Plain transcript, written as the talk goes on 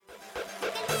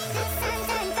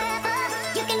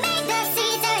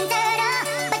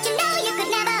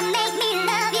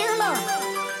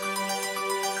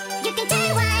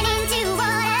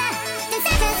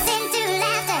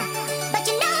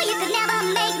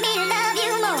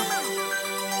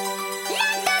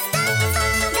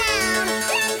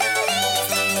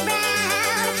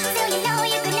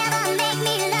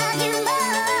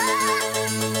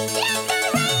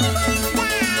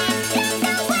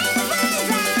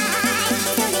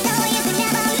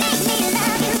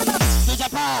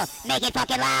Make it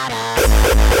fucking louder.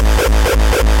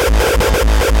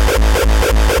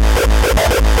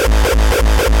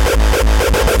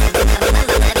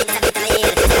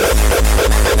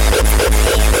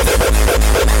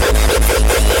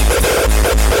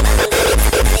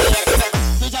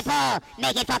 DJ Paul,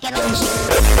 make it fucking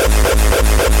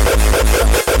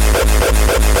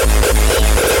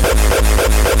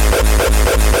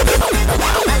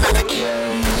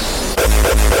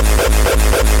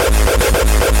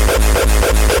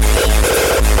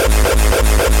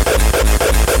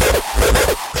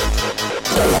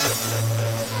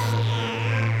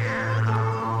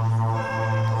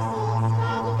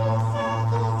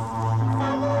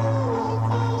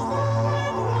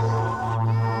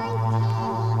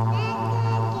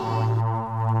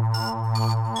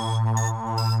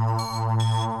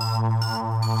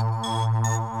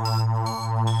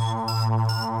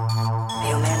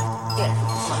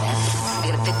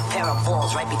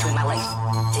right between my legs.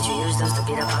 Did you use those to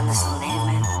beat up on this little native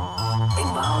man? Big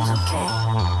balls, okay.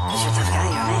 Cause you're a tough guy,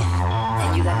 you're a man.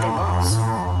 And you got big balls.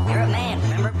 You're a man,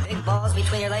 remember? Big balls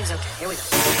between your legs, okay. Here we go.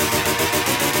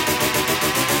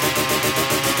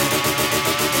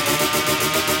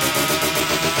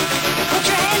 Put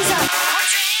your hands up!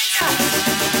 Put your hands up!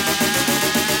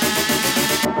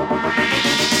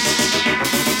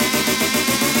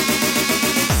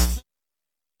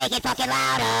 Make it fucking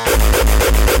louder.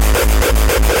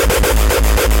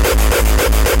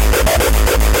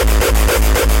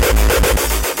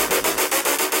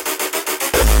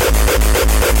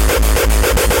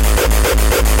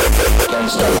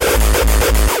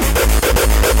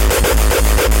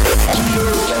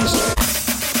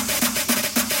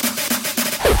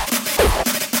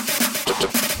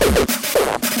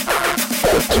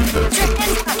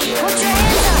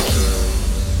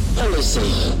 Let me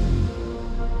see.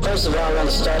 First of all, I want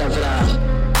to start off with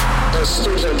those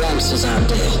studio gangsters out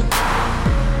there.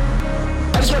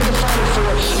 I just want to fight it for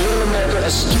Little America, a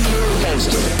studio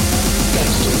gangster.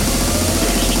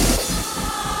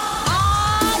 I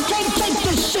can't take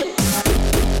this shit.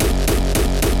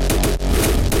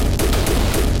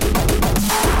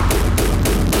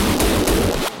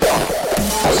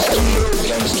 A studio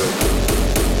gangster.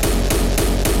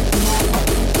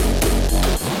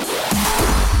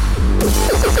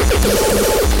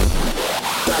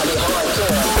 Gotta be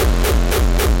hardcore.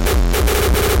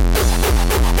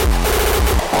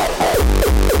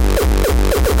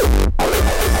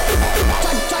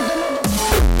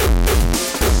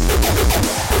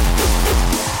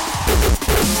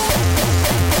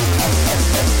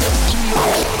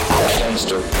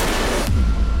 Gangster.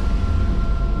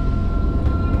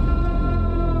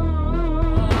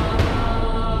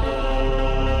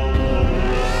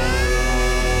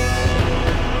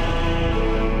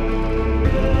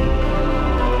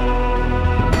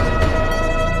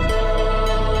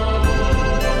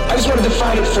 I just wanted to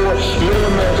fight it for Little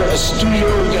America, a studio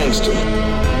gangster.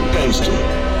 Gangster.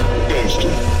 Gangster.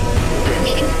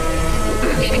 Gangster.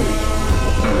 Gangster.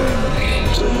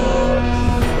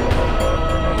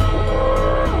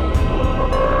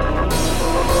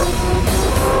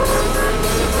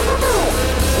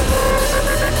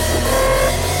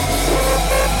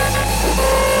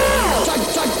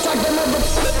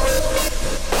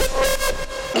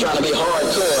 Trying to be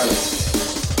hardcore.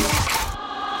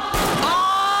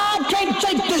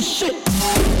 Take this shit.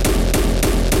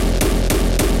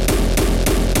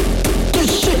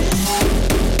 This shit.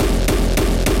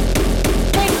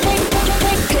 Take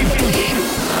this shit.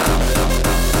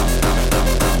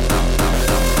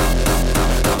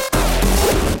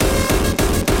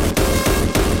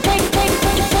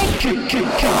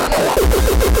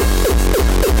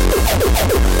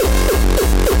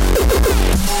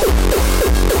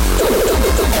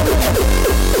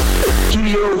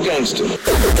 Studio gangster.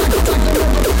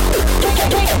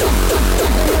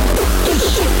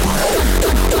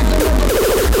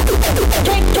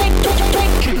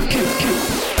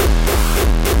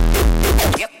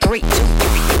 Yep, 3, 2,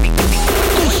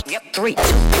 yep, 3, 2,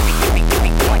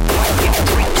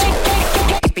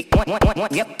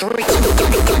 1, yep, 3, 2,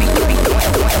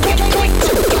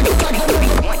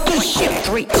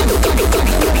 3, 2,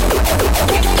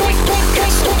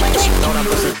 thought I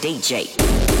was a DJ.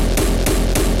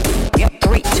 Yep,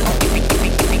 3, 2, yep,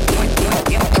 3, 2,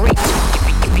 yep, 3, 2,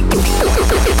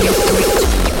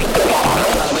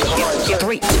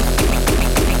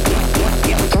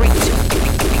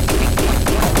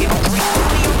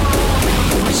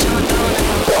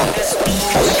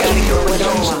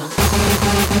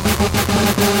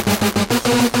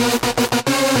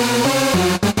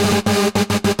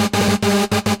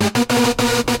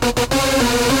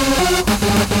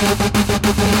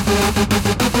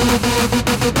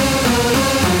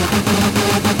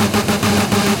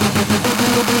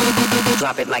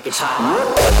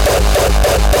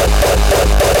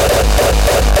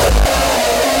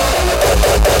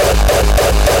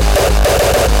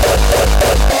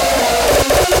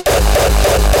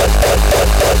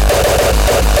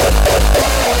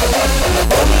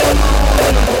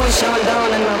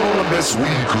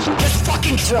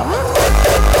 drop it.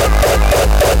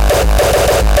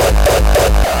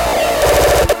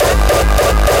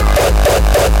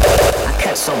 I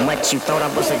cut so much you thought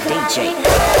I was a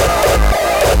DJ.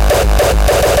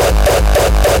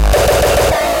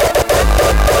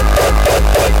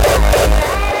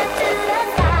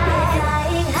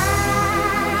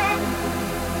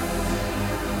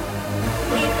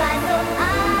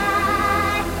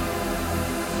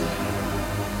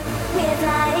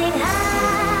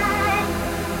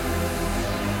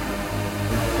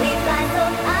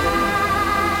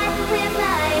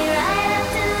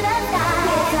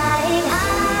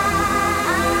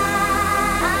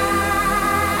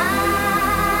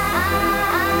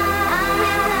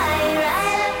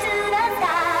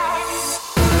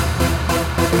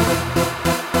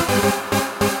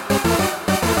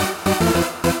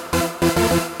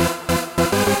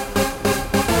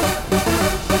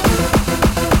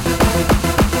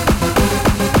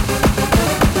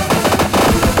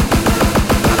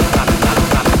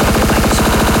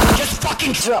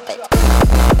 Drop it.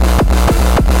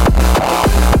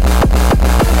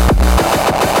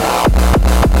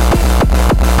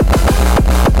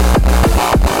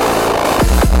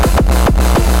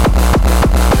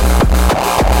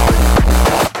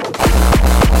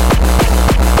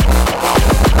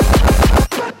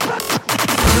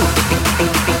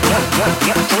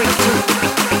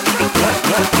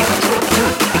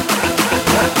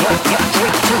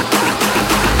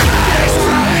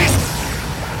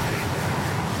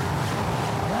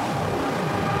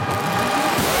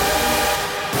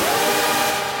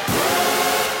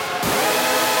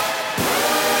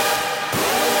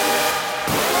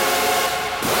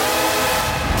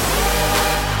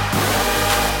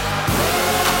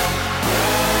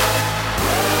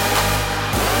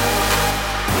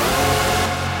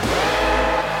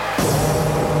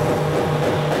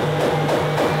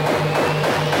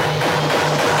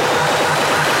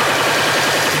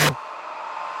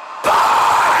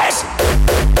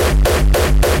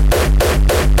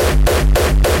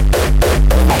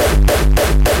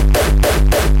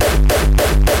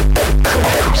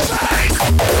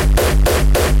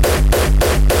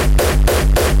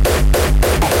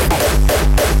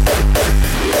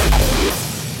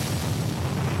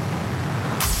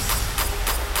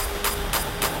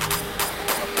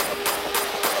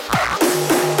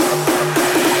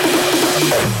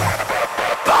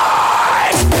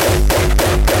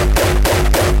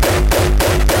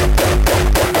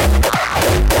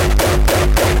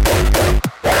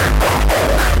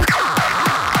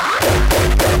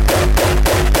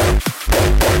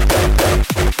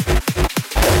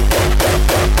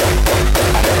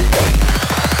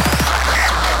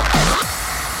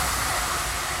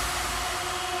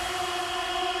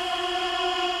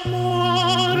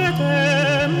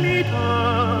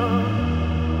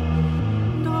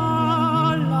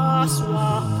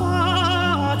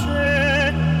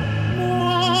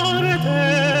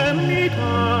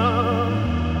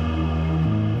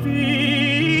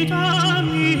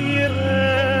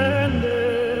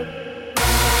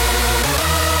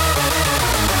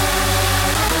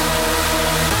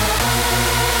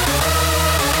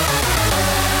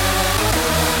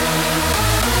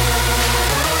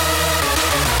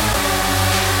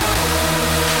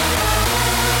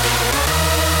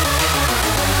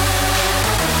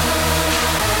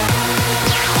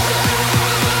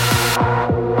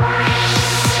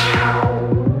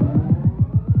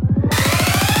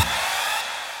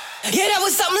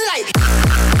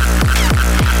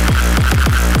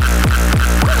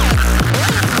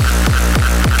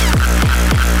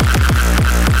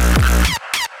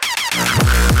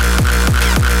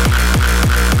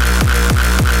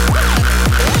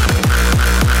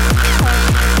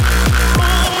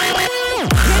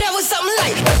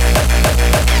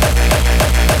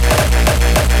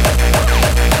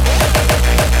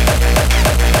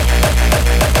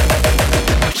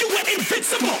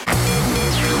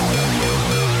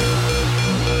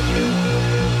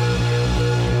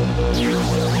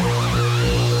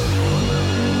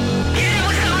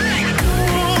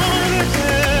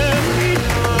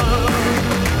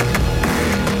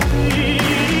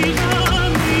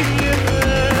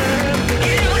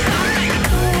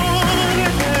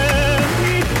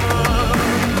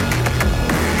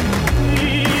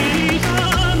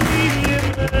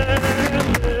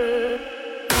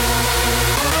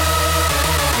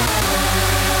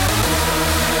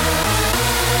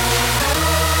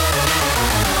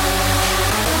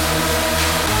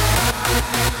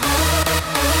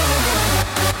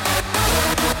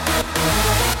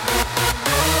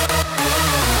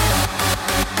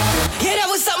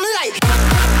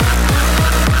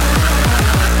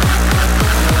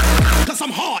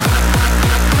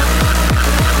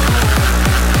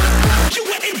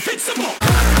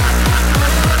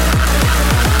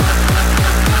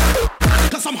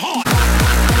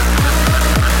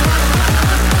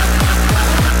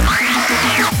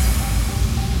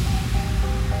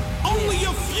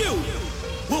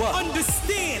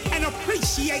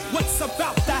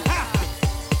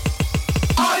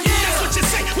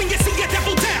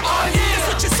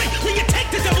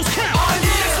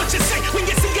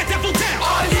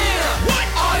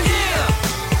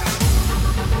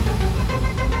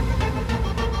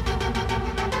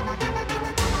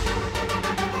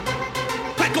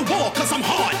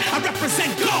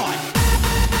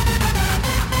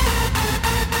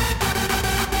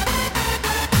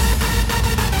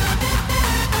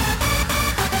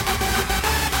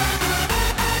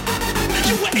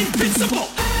 invincible.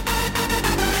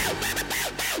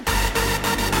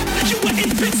 You were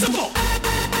invincible.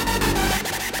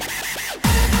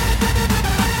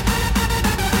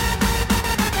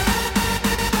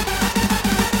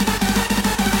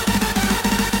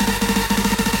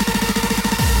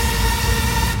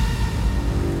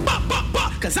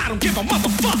 Cause I don't give a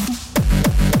motherfucker.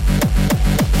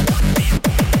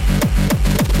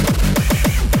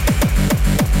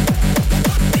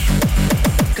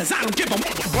 Cause I don't give a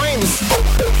brains.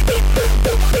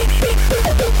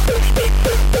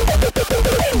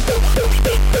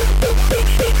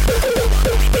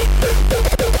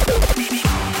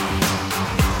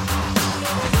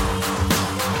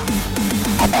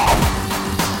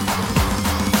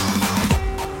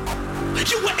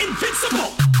 You were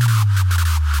invincible.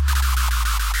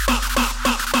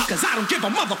 Cause I don't give a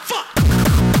motherfucker.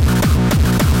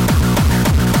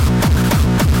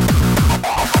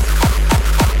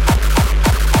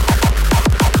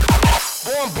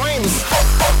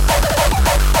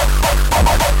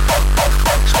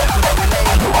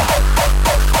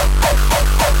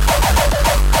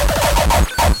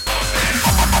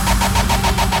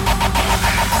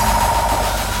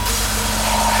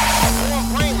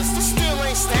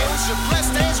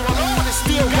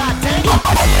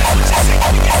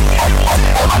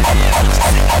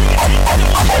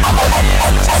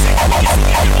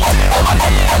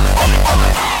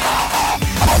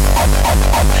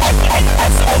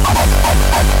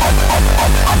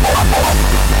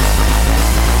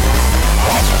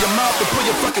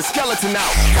 Skeleton out.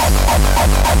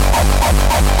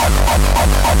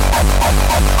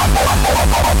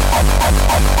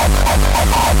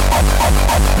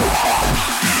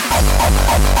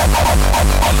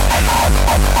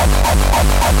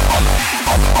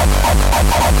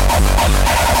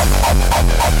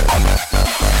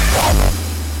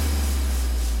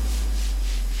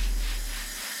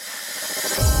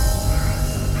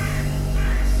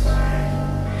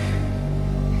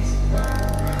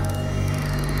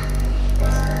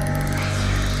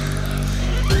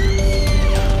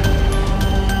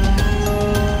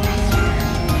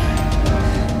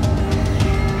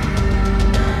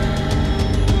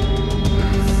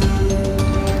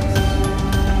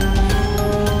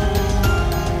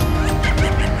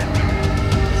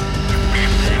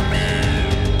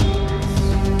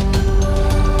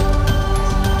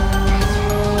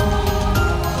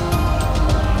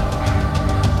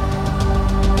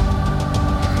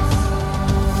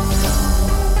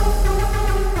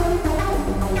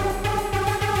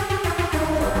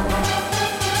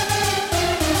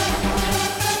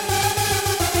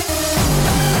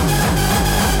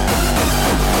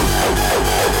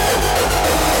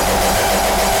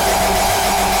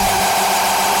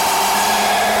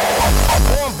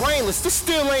 This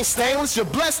steel ain't stainless. Your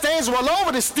blood stains are all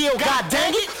over the steel. God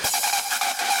dang it!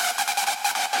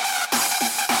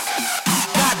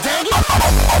 God dang it!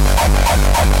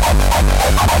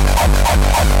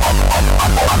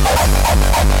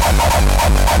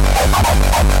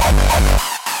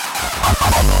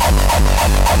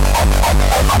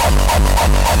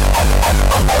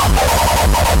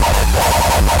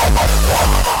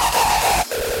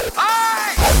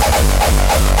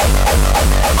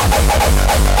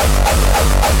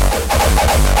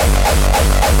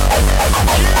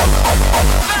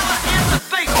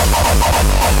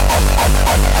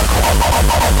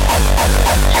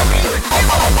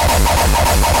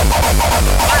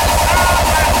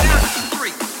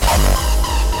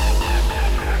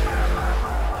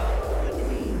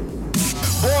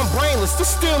 This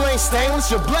steel ain't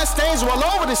stainless. Your blood stains are all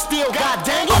over the steel. God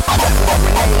dang it! Strap with a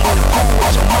grenade in the pool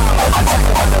with your mama. Attack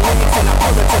her by the legs and I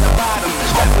pull her to the bottom.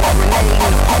 Strap with a grenade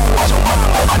in the pool with your mama.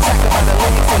 Attack her by the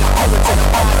legs and I pull her to the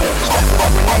bottom. Strap with a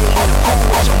grenade in the pool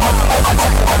with your mama.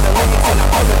 Attack her by the legs and I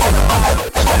pull her to the bottom.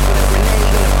 Strap with a grenade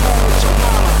in the pool with your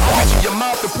mama. Reach in your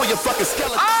mouth and pull your fucking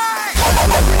skeleton. Strap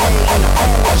with a grenade in the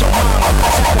pool with your mama.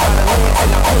 Attack her by the legs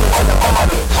and I pull her to the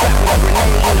bottom. Strap with a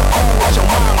grenade in the pool with your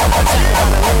mama. Attack her by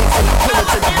the legs and I pull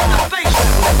her to the bottom. Strap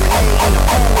with a grenade in the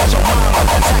pool with your mama.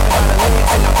 Attack her by the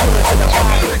legs and I pull her to the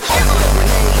bottom. Strap with a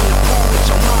grenade in the pool with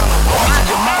your mama. Reach in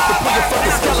your mouth and pull your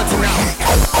fucking skeleton out.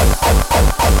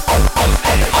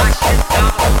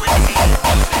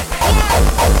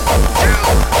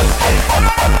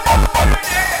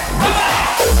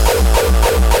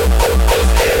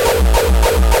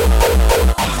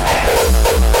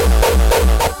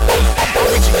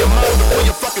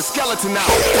 Skeleton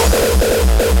out.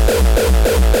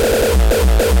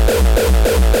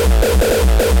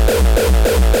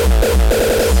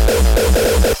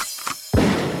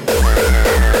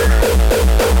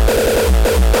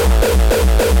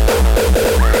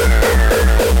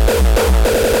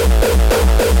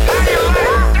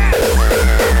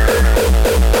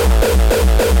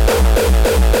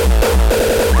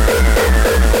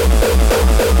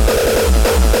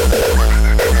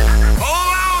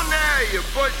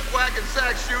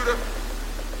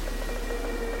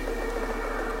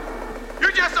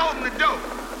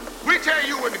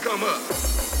 for it to come up.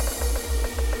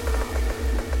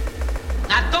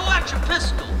 Now throw out your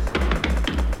pistol.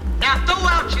 Now throw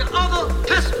out your other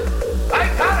pistol. I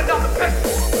ain't got another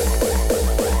pistol.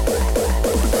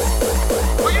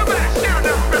 Well, you better shoot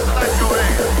another pistol at your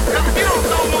ass. Because if you don't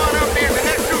throw one up there in the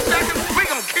next 2 seconds, we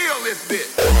gonna kill this bitch.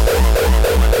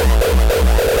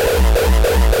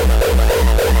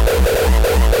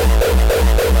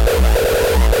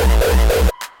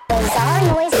 Bizarre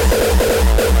noises.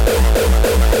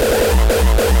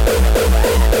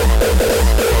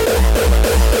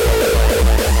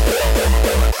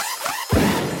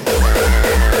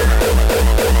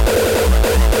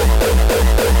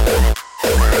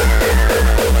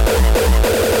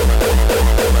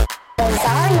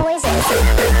 Bizarre noises.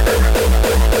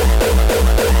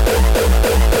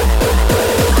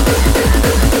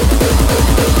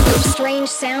 Strange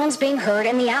sounds being heard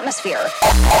in the atmosphere.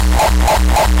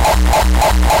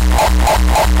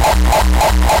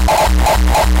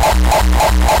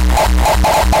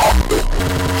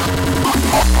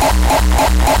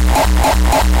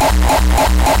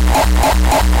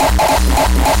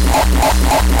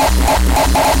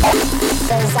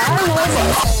 Bizarre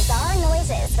noises. Bizarre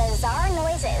noises. Bizarre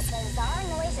noises. Bizarre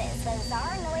noises.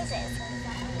 Bizarre noises.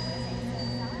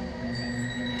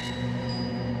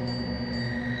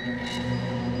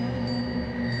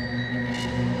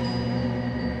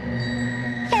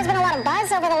 There's been a lot of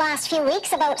buzz over the last few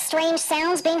weeks about strange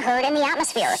sounds being heard in the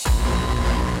atmosphere.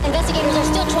 Investigators are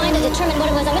still trying to determine what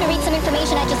it was. I'm going to read some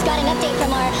information. I just got an update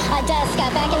from our desk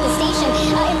back at the station.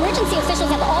 Emergency officials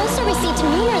have also received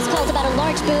numerous calls about a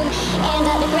large boom and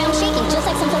the ground shaking, just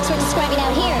like some folks were describing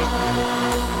out here.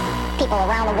 People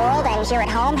around the world and here at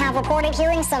home have reported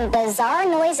hearing some bizarre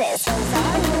noises.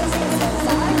 Bizarre noises.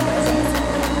 Bizarre noises.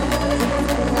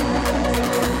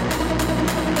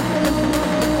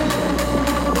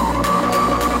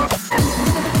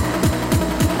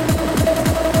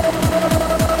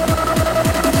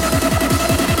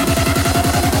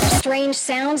 Strange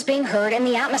sounds being heard in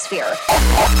the atmosphere.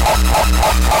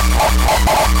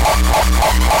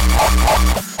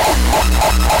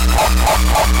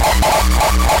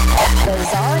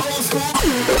 Bizarre.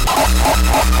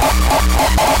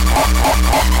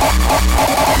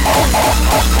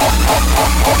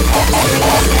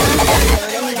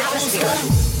 In the atmosphere.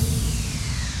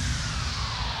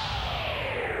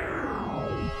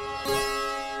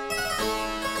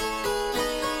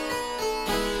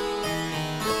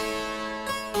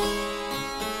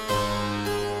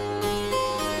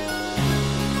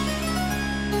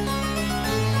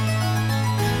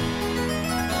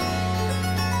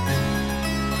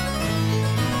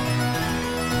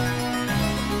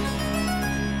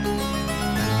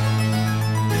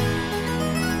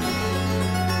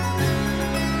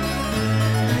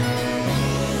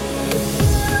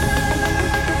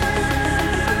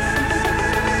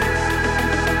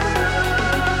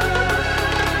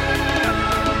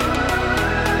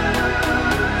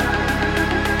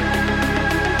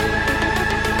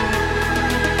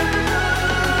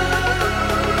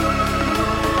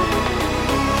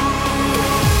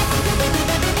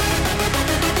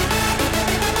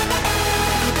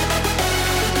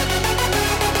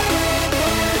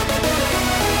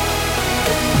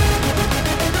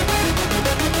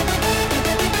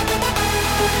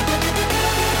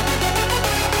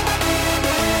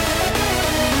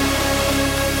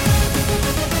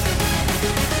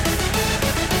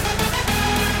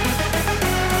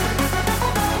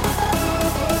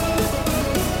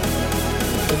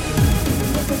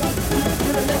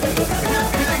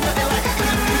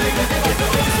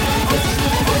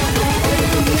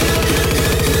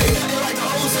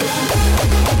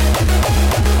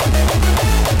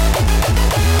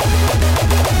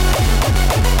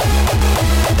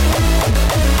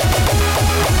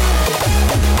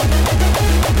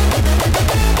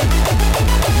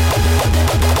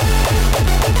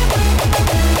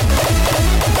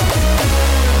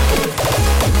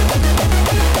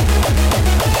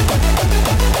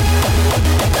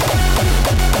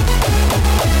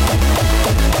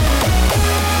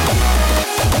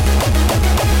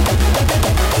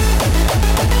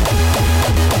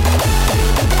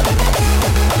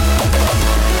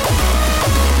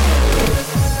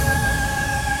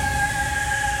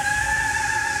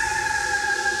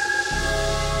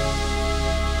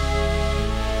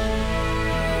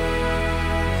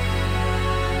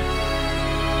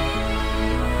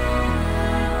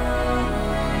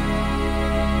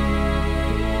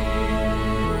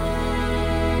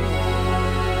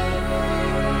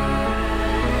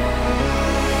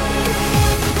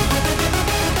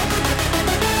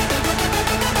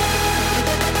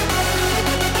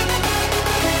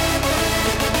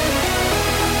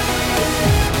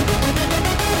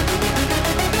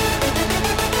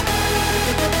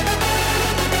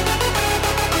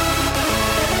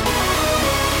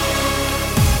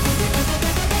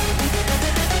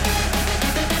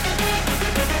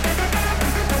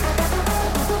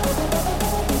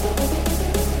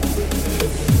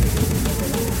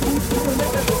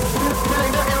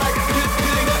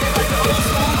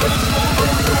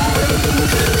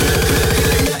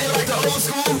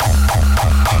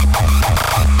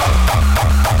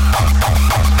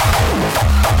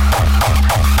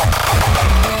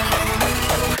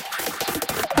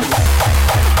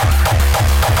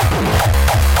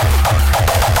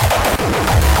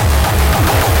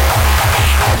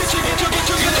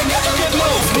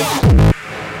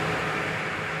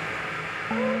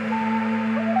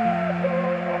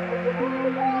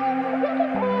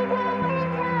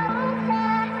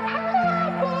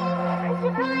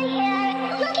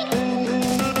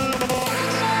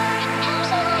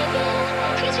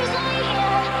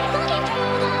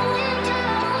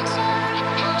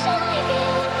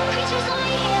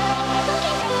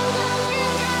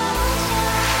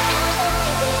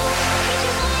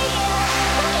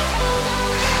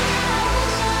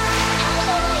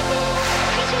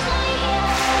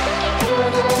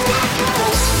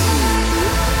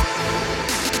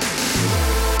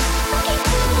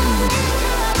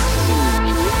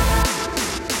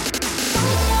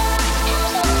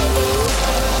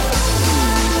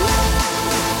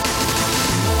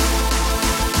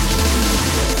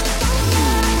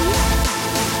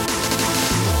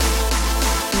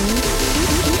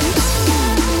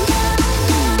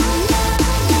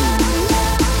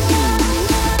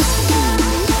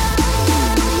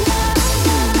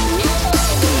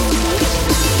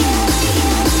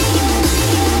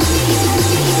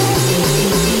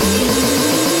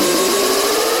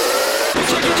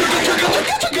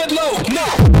 get low now.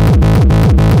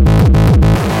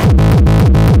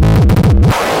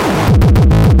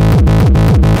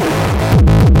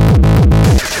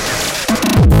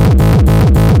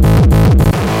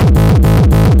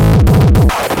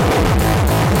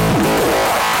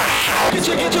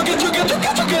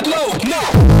 Get low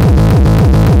now.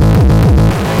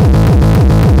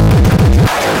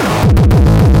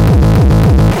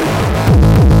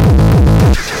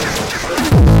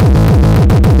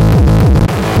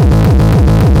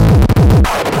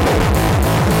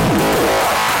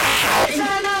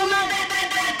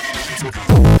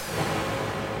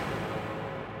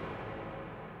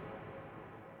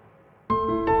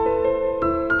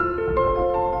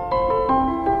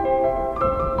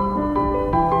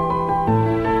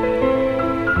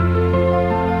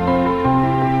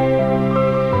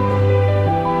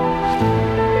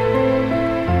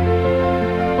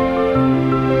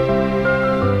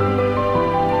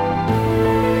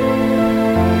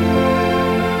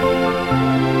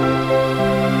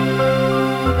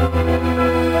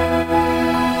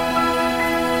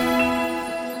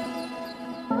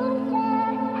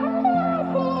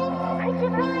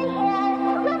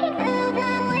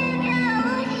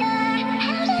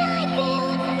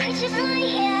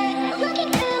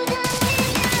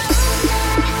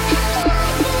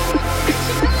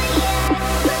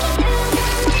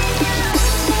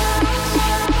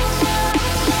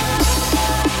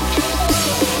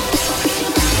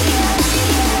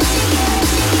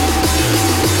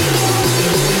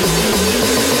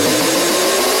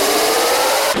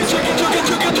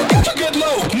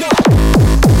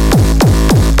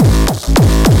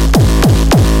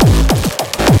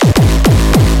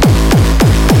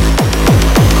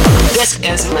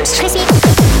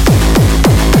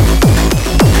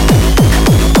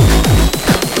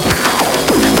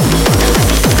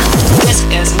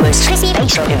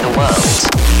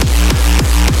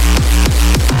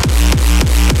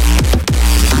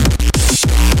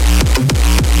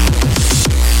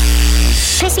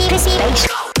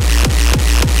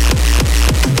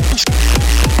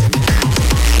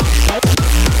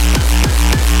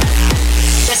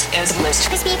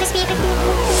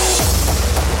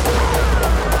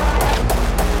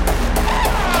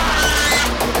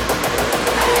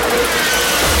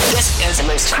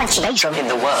 In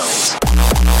the world.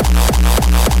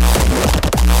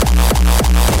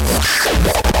 This is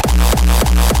the most crunchy kick drum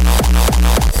in the world.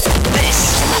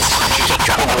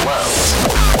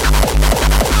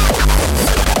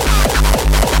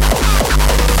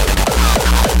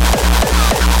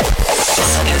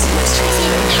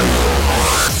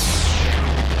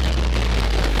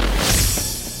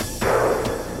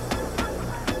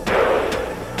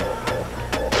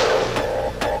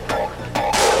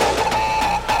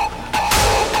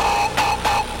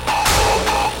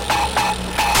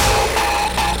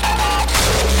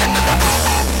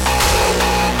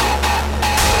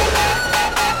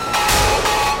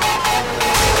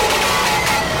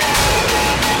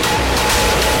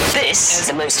 This is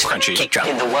the most crunchy kick drum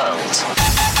in the world.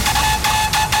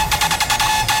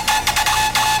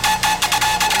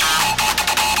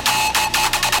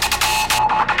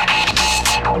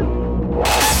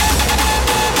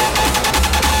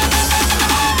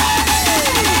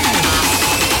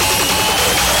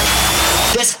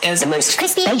 This is the most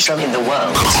crispy bass drum in the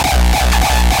world.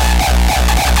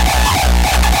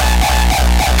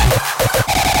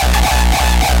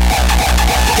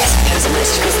 This is the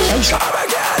most crispy bass drum.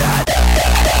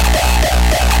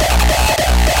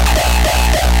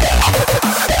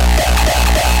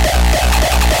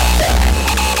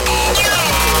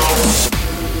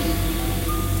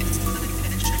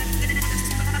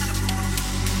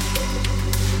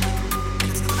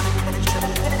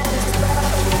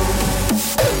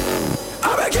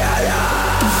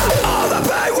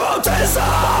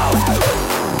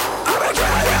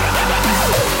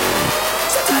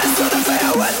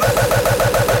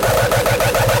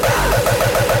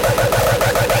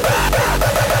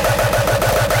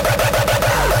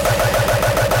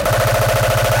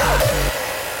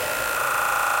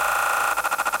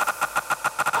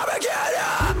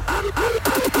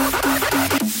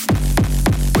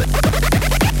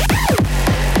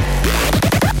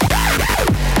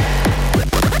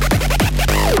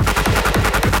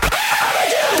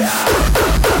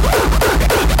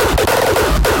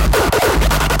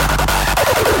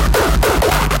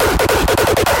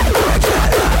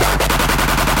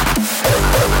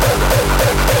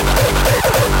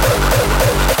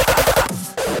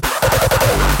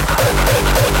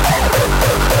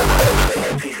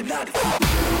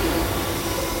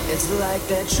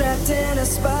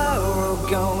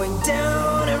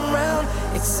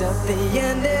 the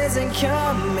end isn't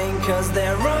coming, cause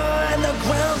they're on the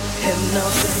ground.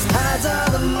 Hypnosis hides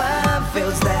all the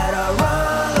minefields that are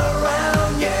all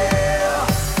around, yeah.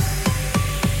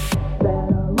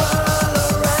 That are all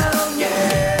around,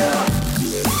 yeah.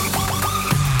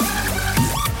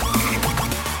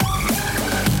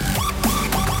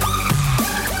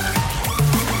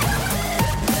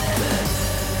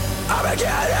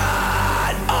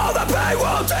 Armageddon, all the pain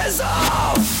will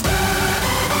dissolve.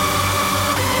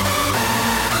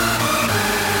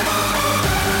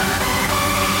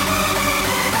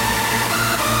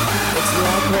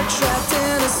 We're trapped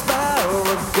in a spiral,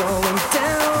 we're going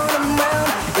down and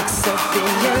round. Except the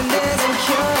end isn't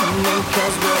coming,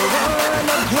 cause we're on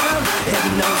the ground.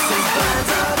 Hypnosis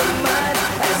blinds all the mind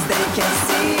as they can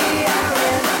see our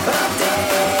end of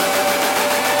days.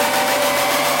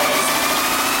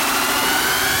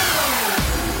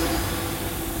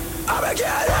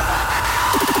 Armageddon!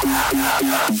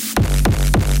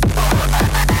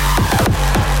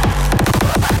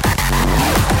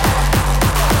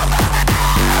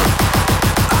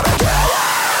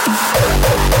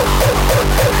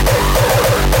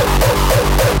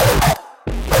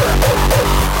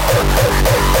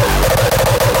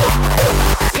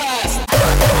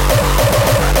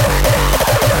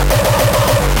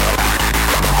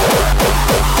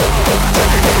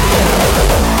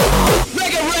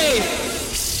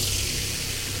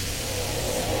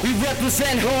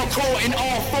 Represent hardcore in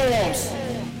all forms.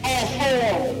 All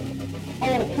forms.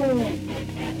 All forms.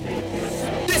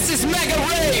 This is Mega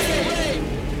Rave.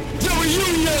 The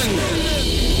reunion.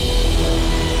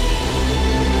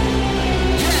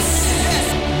 Yes.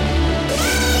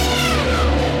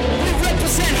 We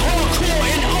represent hardcore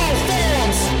in all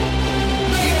forms.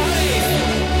 Mega Rave.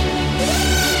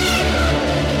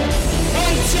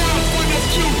 One time for the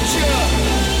future.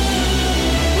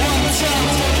 One time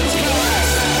for the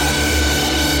past.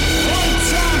 One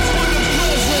time for the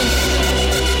present.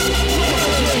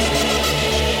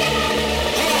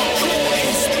 Hardcore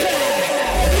is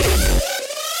back.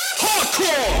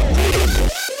 Hardcore.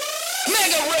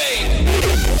 Mega Rave.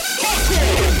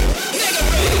 Hardcore. Mega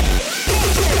Rave.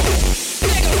 Hardcore.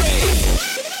 Mega Rave.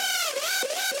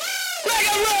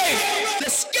 Mega Rave.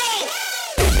 Let's go.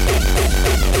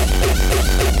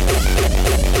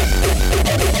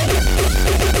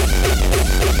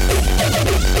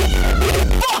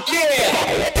 Fuck yeah!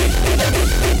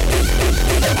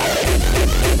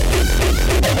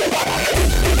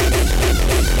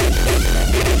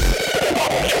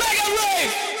 Mega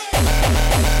Rave!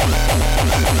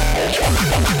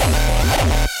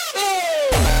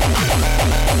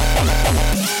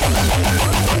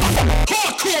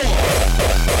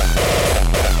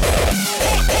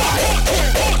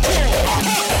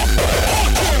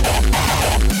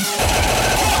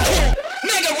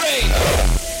 Mega Rave!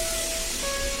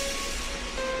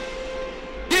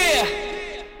 Yeah!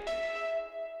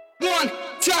 One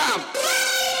time!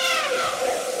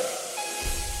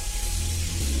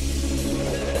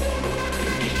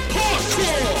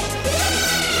 Hardcore!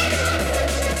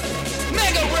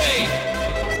 Mega Rave!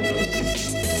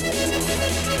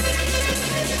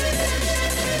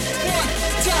 One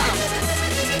time!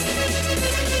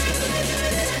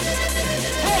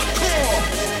 Hardcore!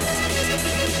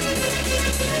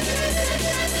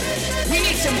 We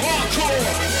need some hardcore!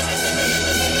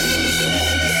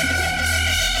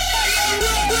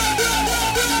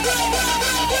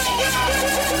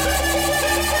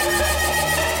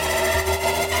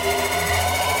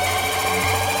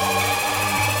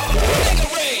 Mega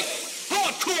Rave!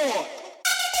 Hardcore!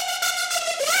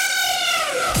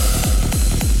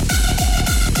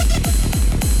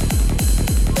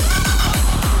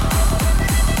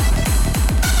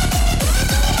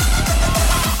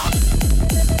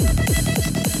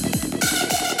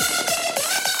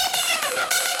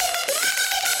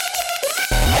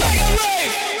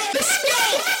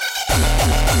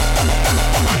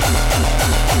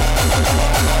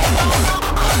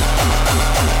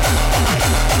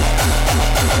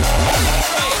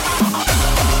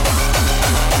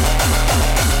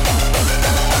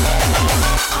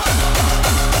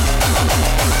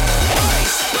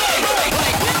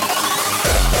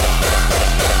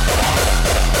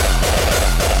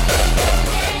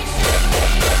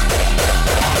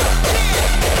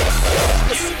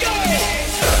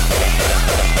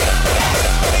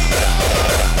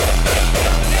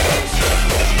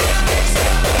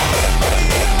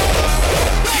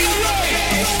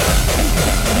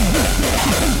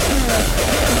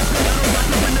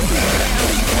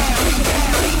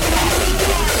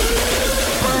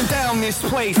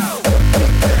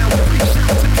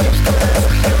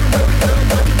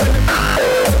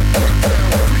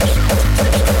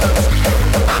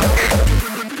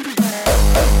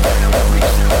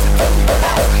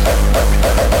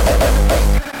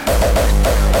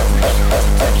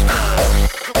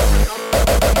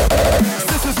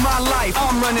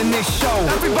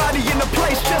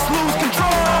 place, just lose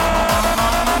control.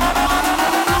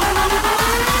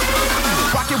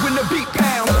 Rock it when the beat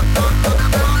pounds.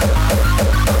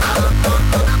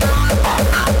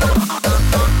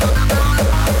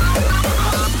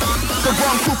 The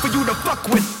wrong crew for you to fuck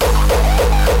with.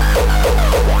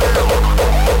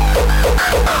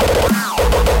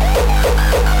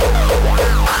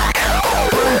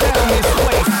 Burn down this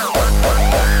place.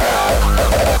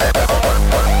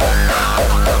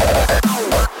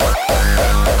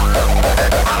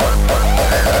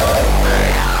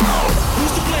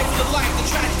 Who's to blame for the life, the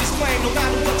tragedy's claim? No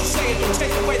matter what you say, it don't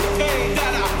take away the pain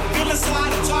that I feel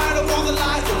inside. I'm tired of all the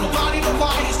lies, don't nobody know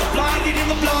why. It's the blinded in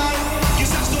the blind.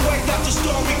 Guess that's the way that the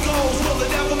story goes. Will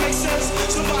it ever make sense?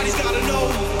 Somebody's gotta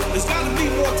know. There's gotta be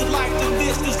more to life than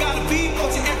this. There's gotta be more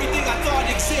to everything I thought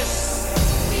exists.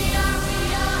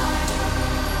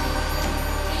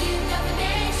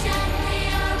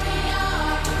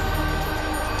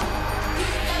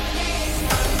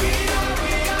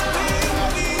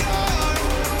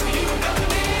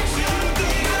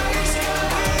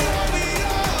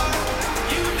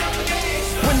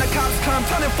 When the cops come,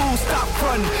 tell them fools stop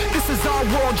frontin'. This is our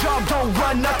world, y'all don't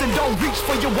run nothing. Don't reach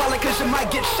for your wallet cause you might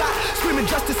get shot. Screaming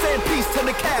justice and peace till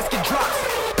the casket drops.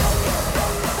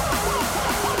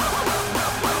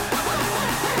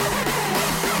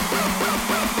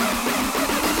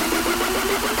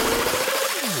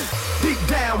 Deep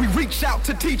down, we reach out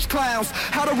to teach clowns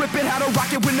how to rip it, how to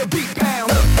rock it when the beat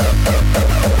pounds.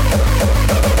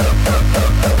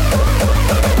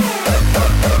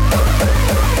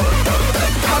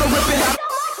 How to rip it, how to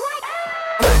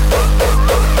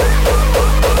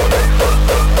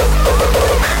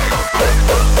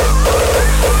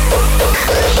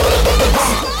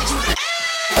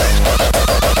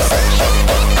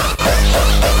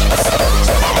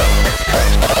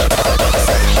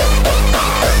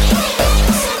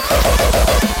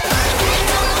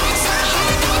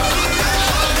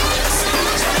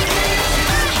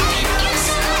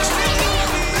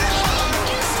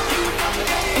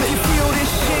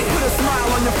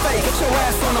your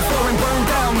ass on the floor and burn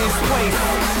down this place.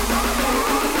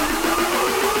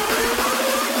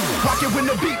 Rock it when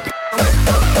the beat.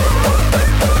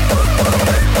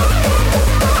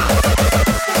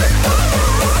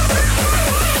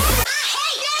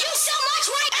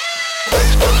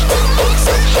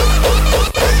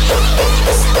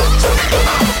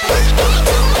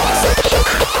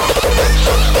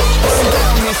 Burn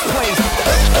down this place.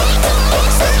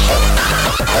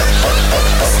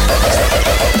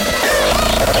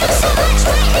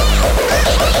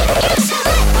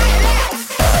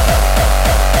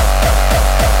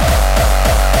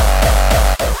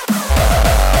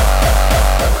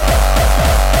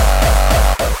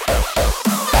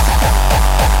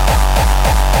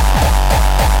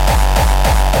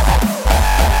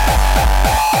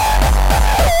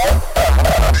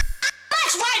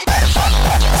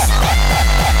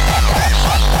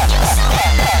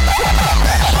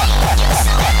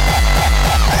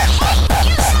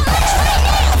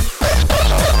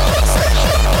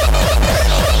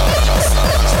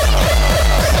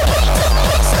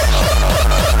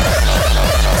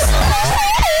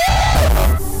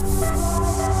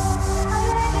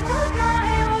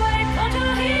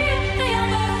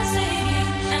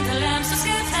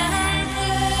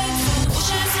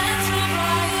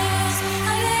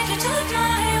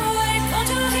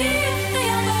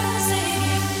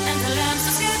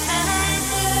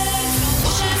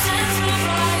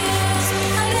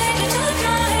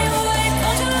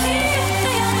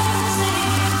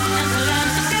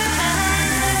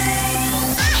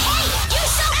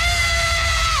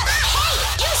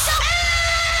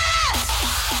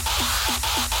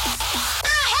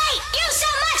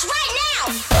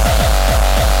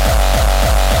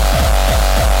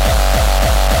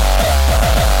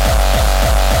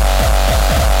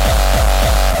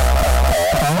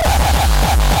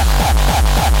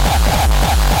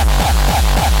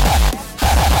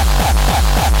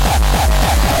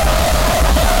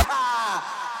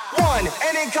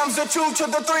 The 2 to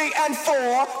the 3 and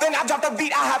 4. Then I drop the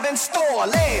beat I have in store.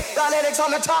 Lay the lyrics on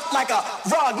the top like a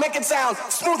rug. Make it sound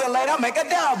smooth and later make a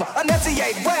dub.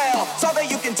 Enunciate well so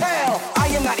that you can tell I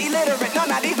am not illiterate, no,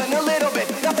 not even a little bit.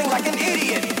 Nothing like an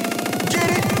idiot. Get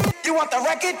it? You want the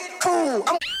record? Cool.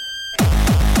 I'm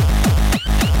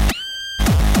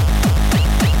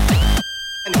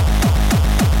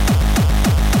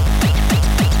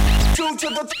 2 to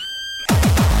the 3.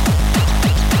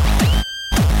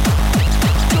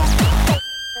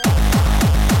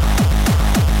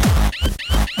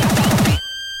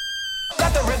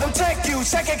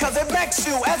 Shake it cause it makes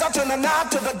you. As I turn the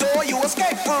knob to the door you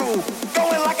escape through.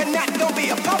 Going like a gnat, don't be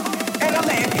a pup. And I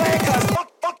let it play cause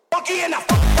funky enough.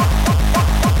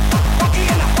 Funky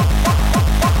enough.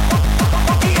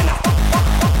 Funky enough.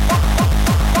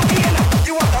 Funky enough.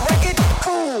 You want the record?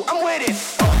 Cool, I'm with it.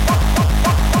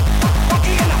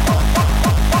 Funky enough.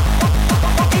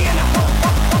 Funky enough.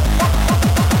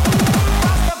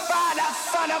 Rastafari, that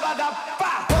son of a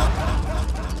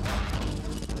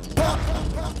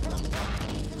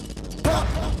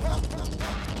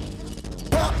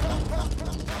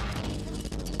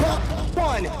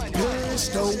One,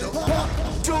 pistol,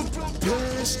 two,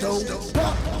 pistol,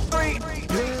 three,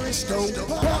 pistol,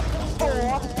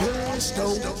 four,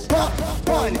 pistol,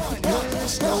 one,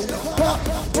 pistol,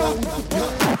 two,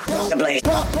 The blaze.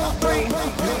 three,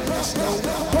 pistol,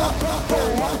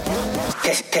 four,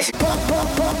 Kiss, kiss.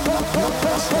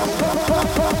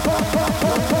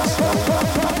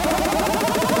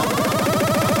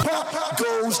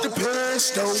 goes the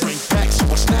pistol. Bring backs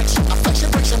or snacks, I flex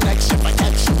and break some necks if I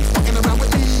catch you fucking around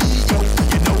with me, yo.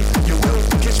 You know you will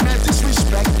catch mad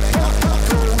disrespect.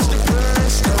 Goes the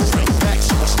pistol. Bring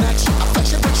backs or snacks, I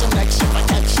flex and break some necks if I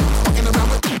catch you fucking around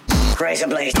with me. Razor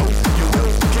blade. Yo, you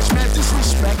will catch mad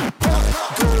disrespect.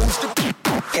 Goes the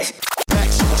Kiss.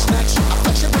 backs or snacks, I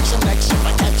flex and break some necks if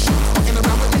I catch you fucking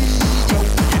around with me, yo.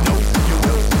 You know you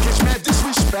will catch mad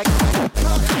disrespect.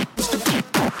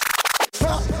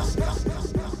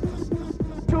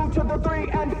 To the three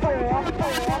and four.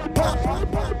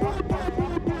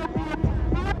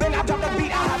 Then I drop the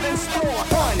beat I have in store.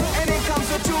 One, and then comes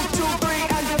the two, two, three,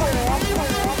 and four.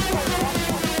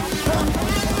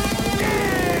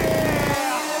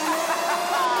 Yeah!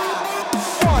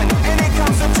 One, and then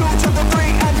comes the two to the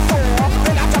three and four.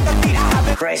 Then I drop the beat I have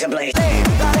in Razor blade. Hey,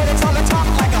 the head is on the top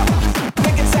like a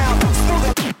make it sound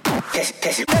smooth. Kiss,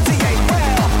 kiss. Enunciate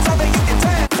well, so that you can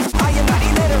tell I am not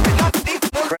illiterate, not deep.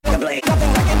 Razor blade.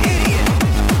 Nothing like an idiot.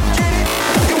 Get it?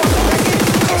 You want the record?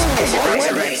 Kiss, kiss.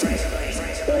 Razor blade.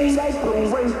 Don't like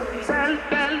the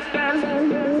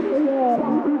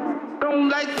way, don't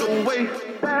like the way,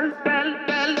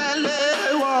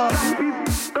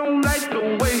 don't like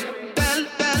the way,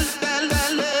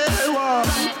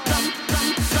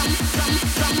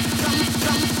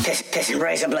 Kiss, kiss.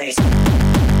 Razor blade.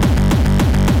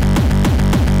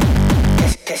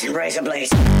 Kiss, kiss. Razor blade.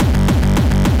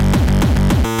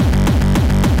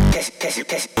 Kiss, kiss,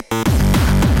 kiss.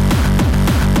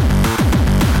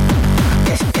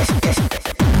 Kiss, kiss, kiss.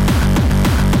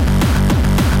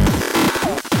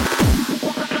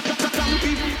 Some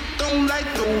people don't like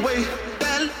the way,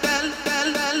 don't like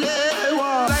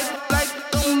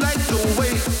the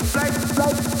way,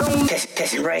 don't Kiss,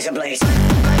 kiss. Razor blade.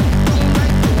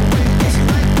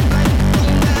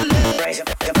 Razor.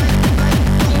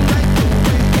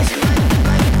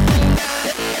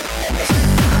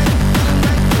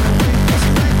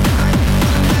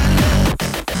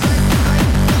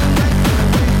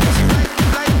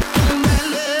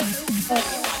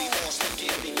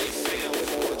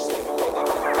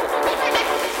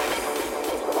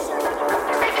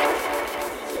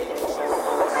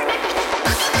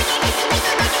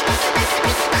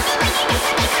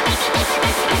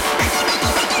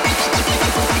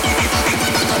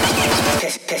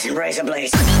 Razor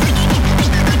blades.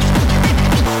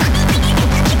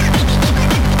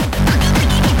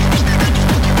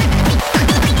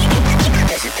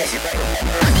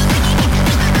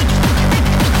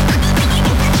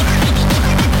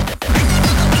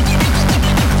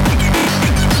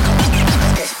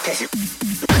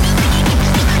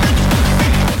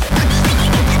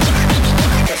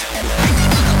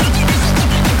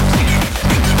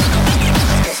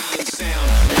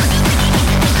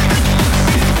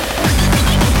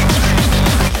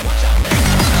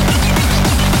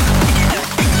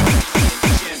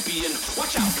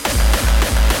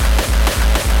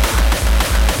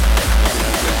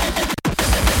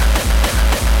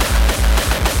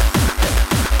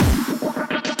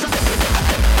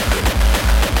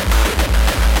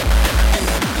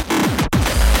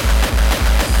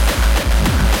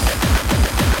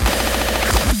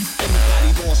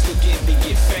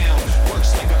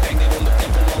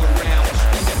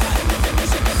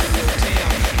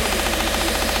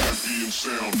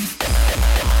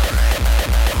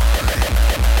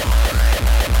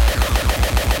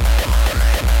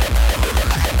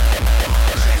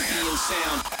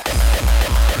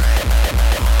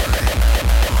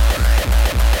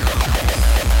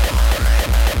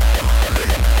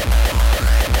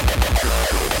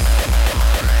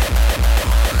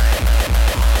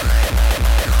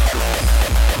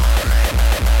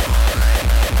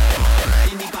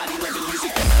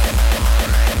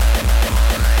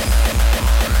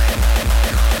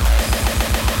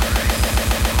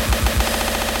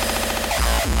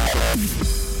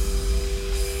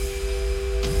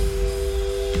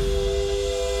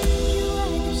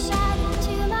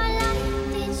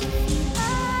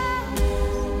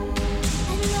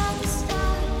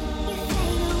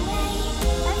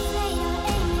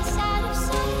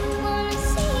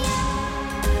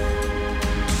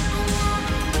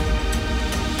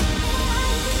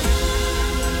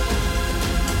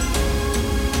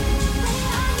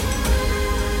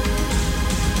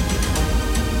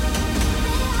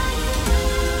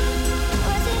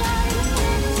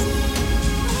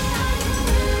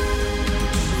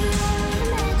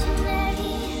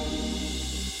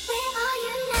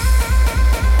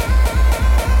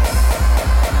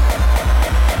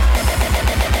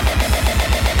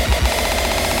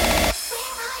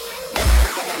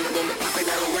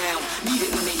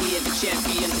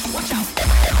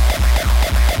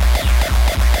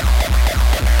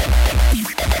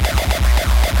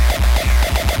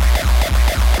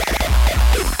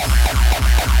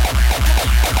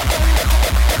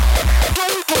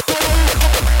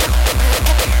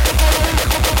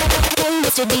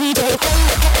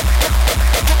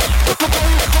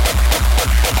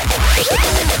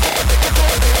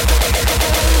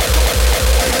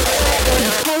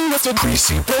 bastard.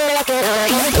 Greasy.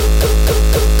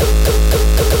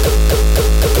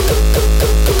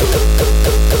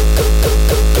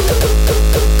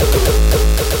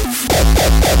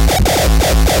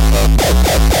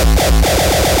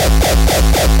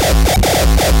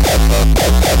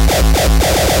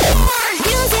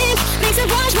 Music makes a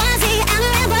bourgeoisie and a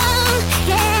rebel,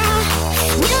 yeah.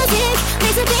 Music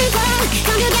makes the people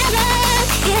come together,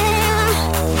 yeah.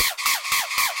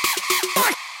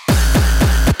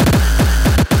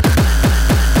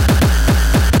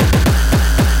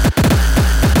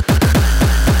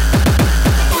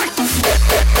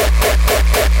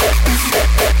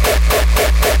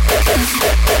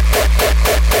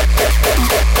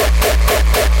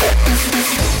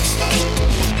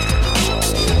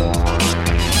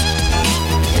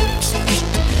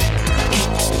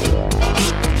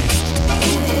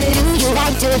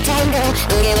 To tango,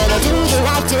 boogie woogie, do you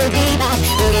like to bebop?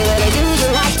 Boogie woogie, do you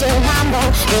like to mambo?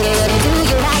 Boogie woogie, do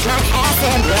you like my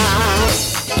acid block?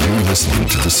 You're listening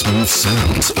to the smooth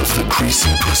sounds of the greasy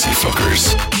pussy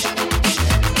fuckers.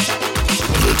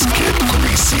 Let's get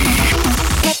greasy.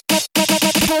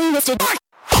 Hey, Mr.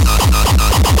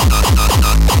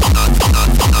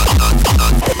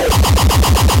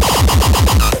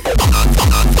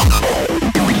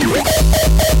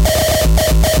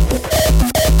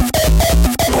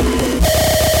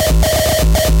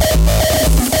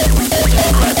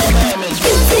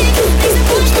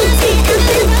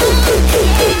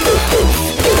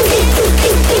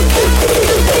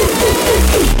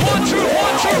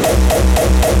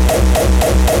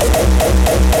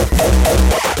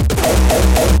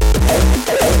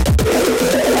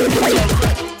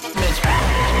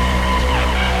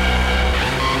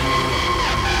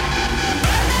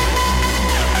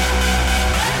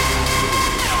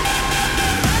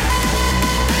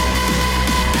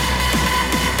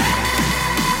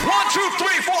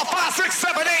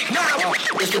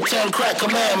 It's the 10 crack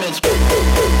commandments.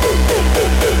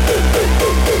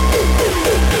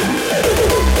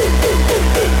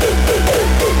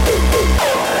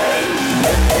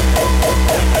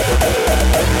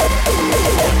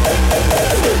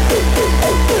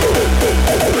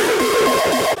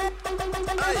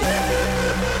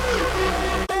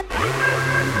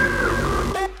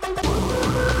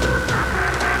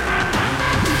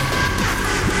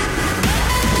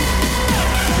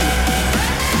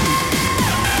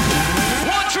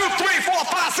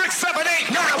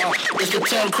 It's the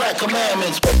 10 crack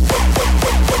commandments.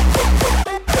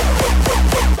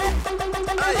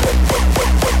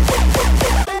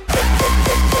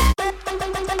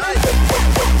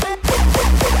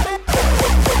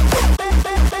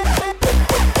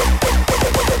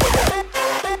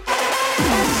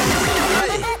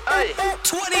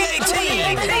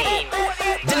 2018.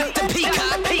 Dr.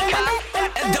 Peacock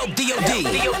and Dope D.O.D.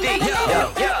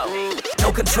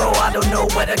 No control, I don't know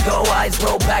where to go. Eyes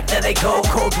roll back, there they go.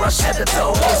 Cold rush head to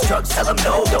toe. Those drugs tell them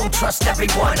no. Don't trust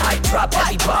everyone. I drop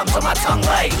heavy bombs on my tongue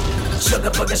like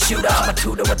sugar booger shooter. I'm a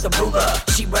tutor with the ruler.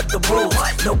 She read the rules.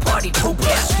 No party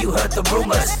poopers. You heard the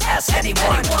rumors. Ask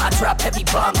anyone. I drop heavy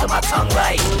bombs on my tongue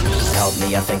like help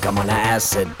me, I think I'm on an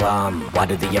acid bomb. Why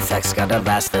do the effects gotta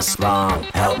last this long?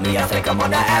 Help me, I think I'm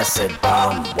on an acid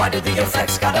bomb. Why do the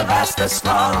effects gotta last this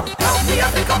long? Help me, I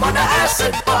think I'm on an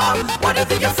acid bomb. Why do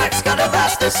the effects gotta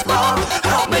last this long?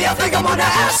 Help me, I think I'm on an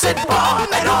acid bomb.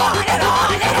 And on and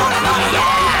on and on and on,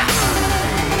 yeah.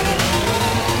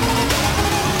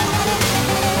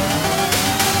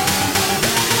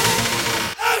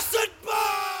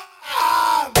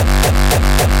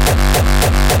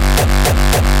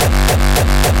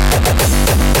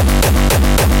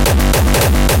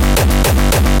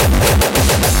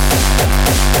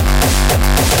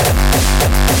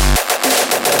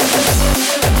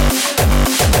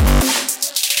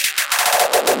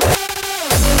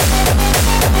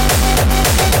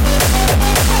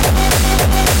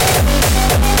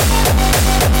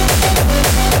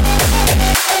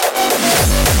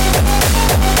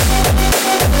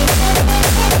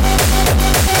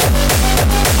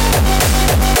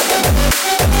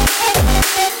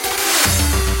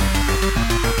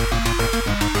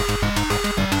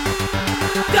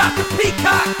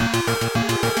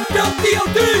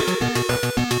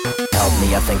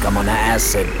 I think I'm on an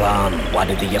acid bomb. Why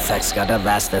do the effects gotta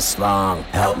last this long?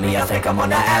 Help me, I think I'm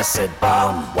on an acid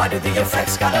bomb. Why do the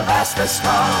effects gotta last this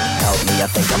long? Help me, I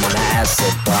think I'm on an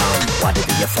acid bomb. Why do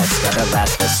the effects gotta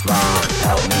last this long?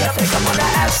 Help me, I think I'm on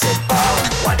an acid bomb.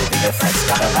 Why do the effects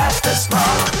gotta last this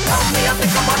long? Help me, I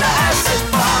think I'm on an acid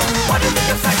bomb. Why do the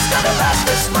effects gotta last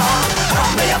this long?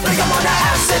 Help me, I think I'm on an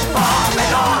acid bomb.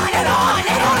 And on and on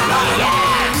and on and on,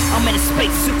 yeah. I'm in a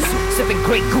spacesuit, sipping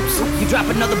Grey Goose. You drop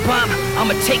another bomb,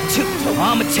 I'ma take 2,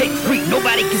 I'ma take 3.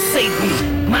 Nobody can save me.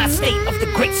 My state of the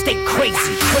great state,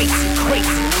 crazy, crazy, crazy,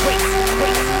 crazy,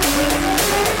 crazy, crazy.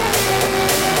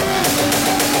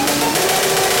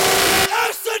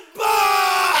 Acid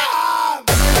bomb!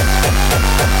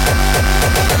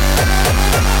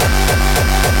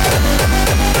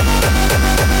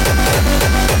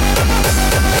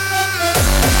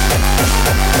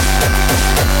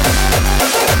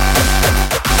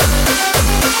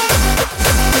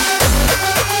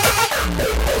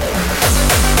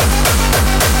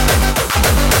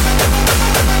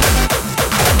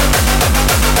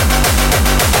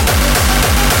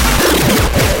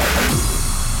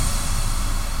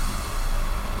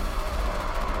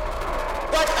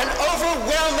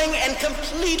 And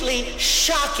completely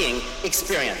shocking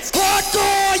experience.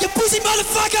 Hardcore, you pussy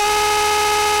motherfucker!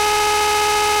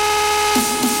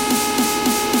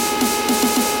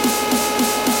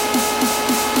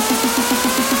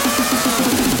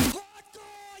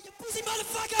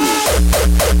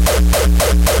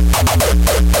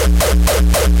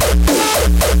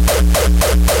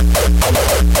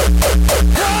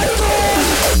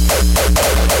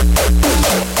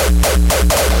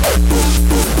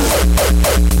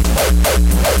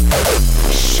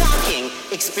 Shocking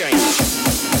experience.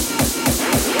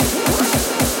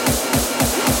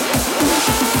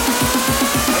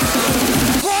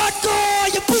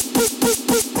 Hardcore, you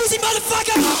pussy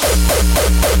motherfucker!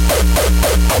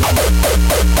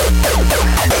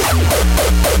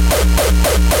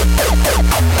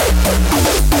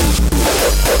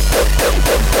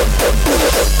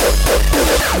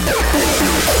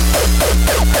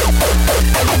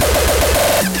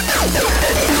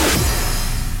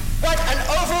 What an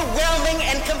overwhelming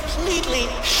and completely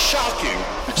shocking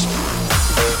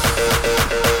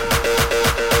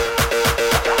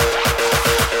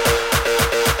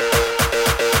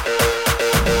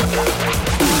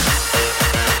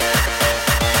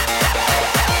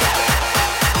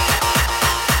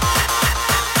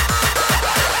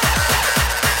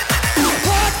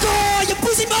Hardcore, you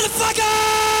pussy motherfucker!